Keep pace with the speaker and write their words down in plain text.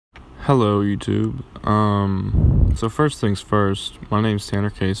Hello YouTube. So first things first, my name's Tanner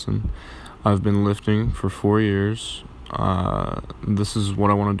Kaysen. I've been lifting for 4 years. This is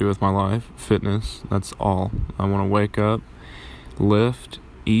what I want to do with my life, fitness, that's all. I want to wake up, lift,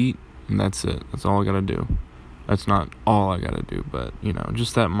 eat, and that's it. That's all I gotta do. That's not all I gotta do, but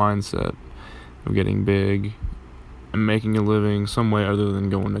just that mindset of getting big and making a living some way other than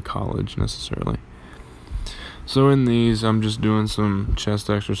going to college necessarily. So in these, I'm just doing some chest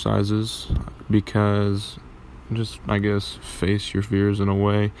exercises because I guess, face your fears in a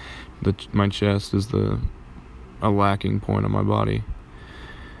way. My chest is a lacking point on my body.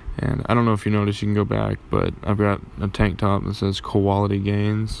 And I don't know if you noticed, you can go back, but I've got a tank top that says Quality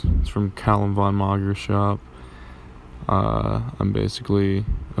Gains. It's from Callum Von Mager's shop. I'm basically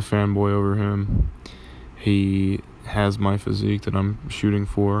a fanboy over him. He has my physique that I'm shooting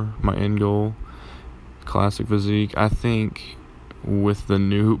for, my end goal. Classic physique. I think with the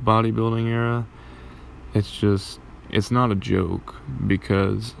new bodybuilding era, it's not a joke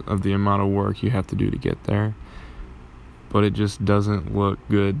because of the amount of work you have to do to get there, but it just doesn't look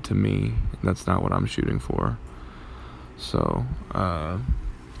good to me. That's not what I'm shooting for. So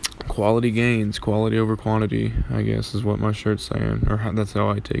quality gains, quality over quantity, I guess is what my shirt's saying, or that's how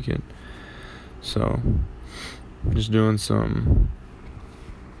I take it. So just doing some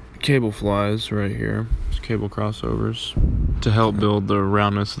cable flies right here, just cable crossovers to help build the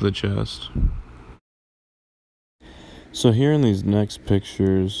roundness of the chest. So here in these next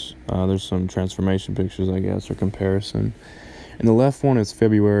pictures, there's some transformation pictures, I guess, or comparison. And the left one is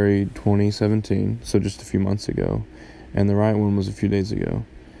February 2017, so just a few months ago, and the right one was a few days ago.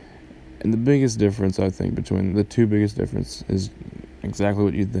 And the biggest difference, I think, between the two biggest difference is exactly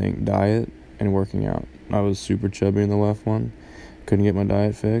what you'd think: diet and working out. I was super chubby in the left one, couldn't get my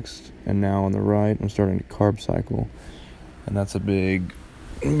diet fixed, and now on the right I'm starting to carb cycle, and that's a big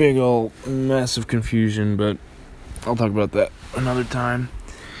old massive confusion, but I'll talk about that another time.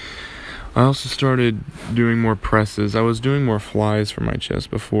 I also started doing more presses. I was doing more flies for my chest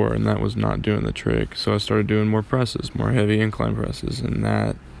before, and that was not doing the trick, so I started doing more presses, more heavy incline presses, and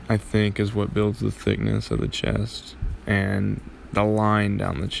that, I think, is what builds the thickness of the chest and the line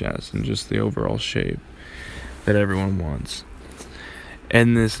down the chest and just the overall shape that everyone wants.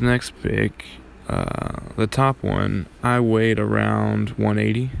 And this next pic, the top one, I weighed around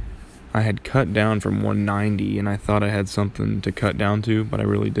 180. I had cut down from 190, and I thought I had something to cut down to, but I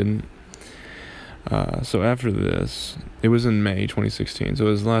really didn't. So after this, it was in May 2016, so it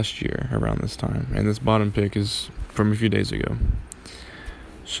was last year around this time. And this bottom pic is from a few days ago.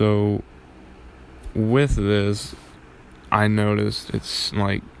 So with this, I noticed it's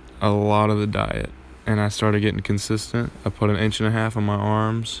like a lot of the diet. And I started getting consistent. I put 1.5 inches on my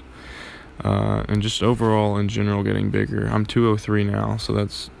arms, and just overall in general getting bigger. I'm 203 now, so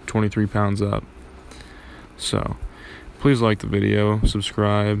that's 23 pounds up. So please like the video,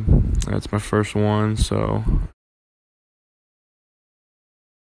 subscribe. That's my first one, so